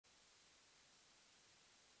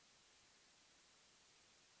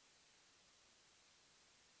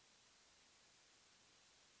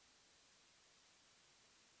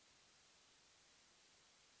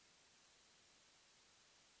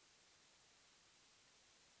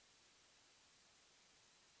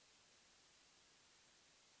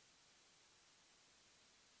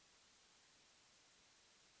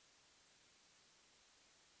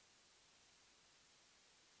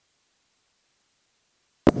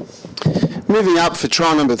Moving up for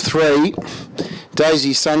trial number 3,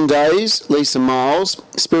 Daisy Sundays, Lisa Miles,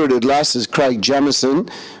 Spirited Lasses, Craig Jamieson,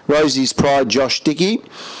 Rosie's Pride, Josh Dickey,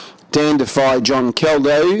 Dandify, John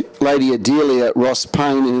Keldo, Lady Adelia, Ross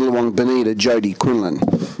Payne, and Illawong Bonita, Jodie Quinlan.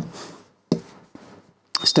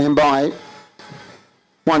 Stand by.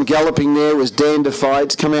 One galloping there was Dandify.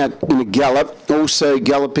 It's come out in a gallop. Also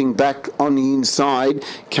galloping back on the inside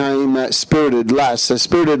came Spirited Lass. So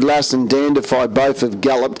Spirited Lass and Dandify both have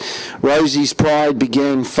galloped. Rosie's Pride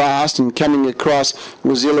began fast, and coming across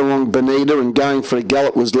was Illawong Bonita, and going for a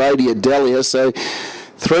gallop was Lady Adelia. So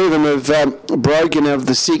 3 of them have broken of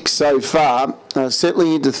the 6 so far.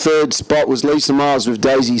 Settling into third spot was Lisa Miles with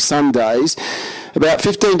Daisy Sundays. About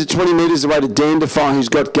 15 to 20 metres away to Dandify, who's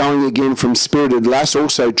got going again from Spirited Lass,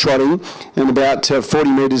 also trotting, and about 40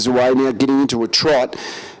 metres away now getting into a trot.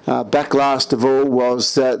 Back last of all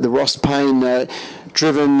was the Ross Payne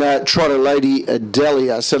driven trotter Lady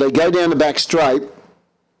Adelia. So they go down the back straight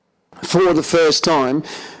for the first time,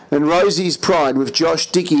 and Rosie's Pride with Josh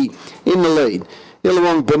Dickey in the lead.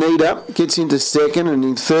 Illawong Bonita gets into second, and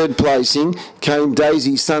in third placing came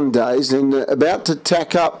Daisy Sundays, and about to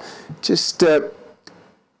tack up, just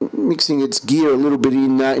mixing its gear a little bit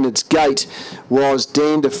in its gait, was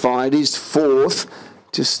Dandify. It is fourth,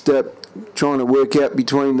 just trying to work out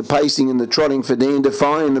between the pacing and the trotting for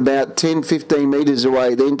Dandify, and about 10-15 metres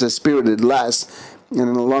away then to Spirited Lass, and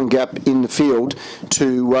in a long gap in the field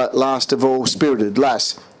to last of all Spirited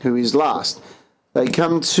Lass, who is last. They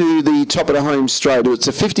come to the top of the home straight. It's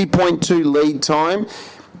a 50.2 lead time,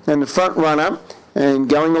 and the front runner, and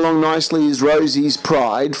going along nicely, is Rosie's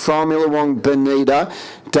Pride from Illawong Bonita,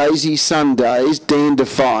 Daisy Sundays,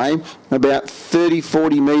 Dandify, about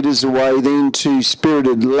 30-40 metres away then to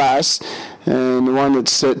Spirited Lass, and the one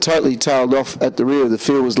that's totally tailed off at the rear of the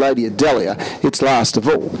field was Lady Adelia. It's last of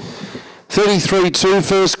all. 33-2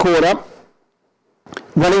 first quarter.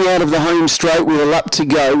 Running out of the home straight with a lap to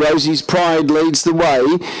go, Rosie's Pride leads the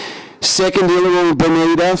way. Second, Illawong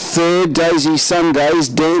Bonita. Third, Daisy Sundays,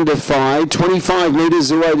 Dandify. 25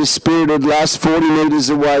 metres away to Spirited Lass. 40 metres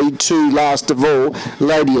away to, last of all,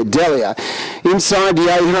 Lady Adelia. Inside the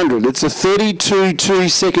 800, it's a 32-2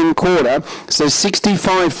 second quarter, so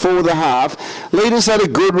 65 for the half. Leaders had a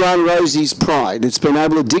good run, Rosie's Pride. It's been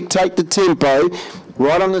able to dictate the tempo.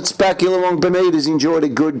 Right on its back, Illawong Bonita's enjoyed a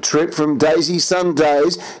good trip from Daisy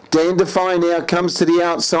Sundays. Dandify now comes to the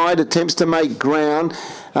outside, attempts to make ground.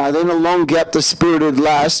 Then a long gap to Spirited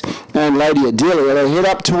Lass and Lady Adelia. They head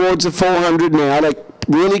up towards the 400 now. They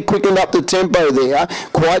really quickened up the tempo there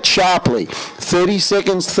quite sharply. 30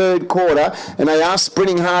 seconds third quarter, and they are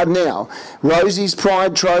sprinting hard now. Rosie's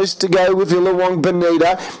Pride tries to go with Illawong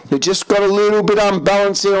Bonita, who just got a little bit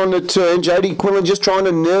unbalanced there on the turn. Jodie Quinlan just trying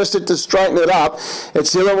to nurse it to straighten it up.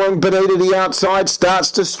 It's Illawong Bonita, the outside, starts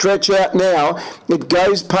to stretch out now. It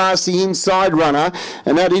goes past the inside runner,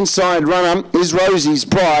 and that inside runner is Rosie's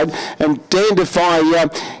Pride, and Dandify,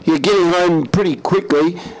 you're getting home pretty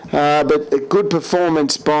quickly. But a good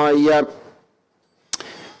performance by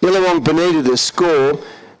Illawong Bonita to score.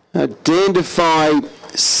 Dandify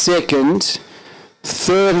second.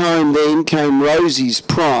 Third home then came Rosie's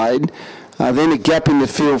Pride. Then a gap in the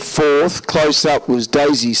field fourth. Close up was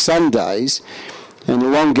Daisy Sundays. And a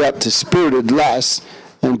long gap to Spirited Lass.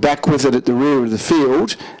 And back with it at the rear of the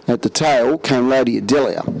field, at the tail, came Lady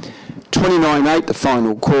Adelia. 29-8 the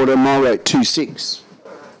final quarter. Mile rate 2-6.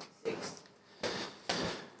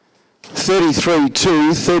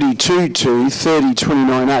 33-2, 32-2,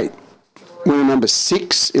 30-29-8. Winner number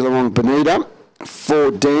 6, Illawong Bonita.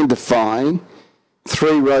 4, Dandify.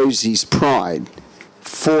 3, Rosie's Pride.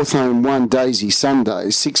 4th home 1, Daisy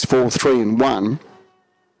Sundays. 6, 4, 3 and 1.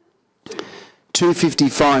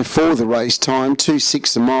 2:55 for the race time.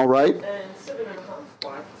 2:06 the mile rate.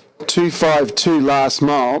 2:52 last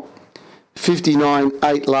mile.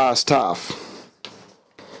 59.8 last half.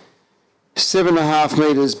 7.5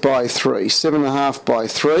 metres by 3. 7.5 by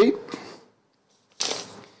 3.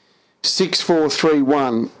 6, 4, 3,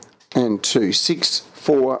 1 and 2. 6,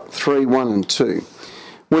 4, 3, 1 and 2.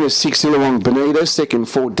 Winner 6, Illawong Bonita. Second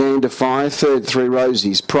 4, Dandify. Third 3,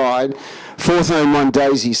 Rosie's Pride. Fourth home 1,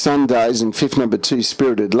 Daisy Sundays. And fifth number 2,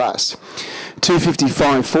 Spirited Lass.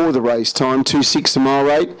 2:55 for the race time. 2:06 the mile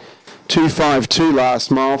rate. 2:52 last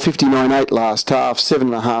mile. 59.8 last half.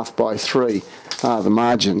 7.5 by 3. The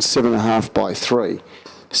margins, 7.5 by 3.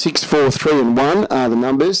 6, 4, 3 and 1 are the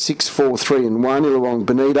numbers. 6, 4, 3 and 1, Illawong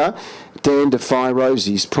Bonita, Dandify,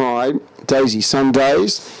 Rosie's Pride, Daisy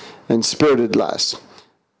Sundays and Spirited Lass.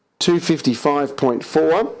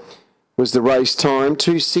 2:55.4 was the race time.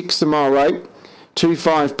 2:06 the mile rate.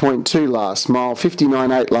 2:05.2 last mile.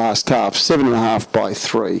 59.8 last half. 7.5 by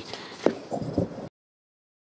 3.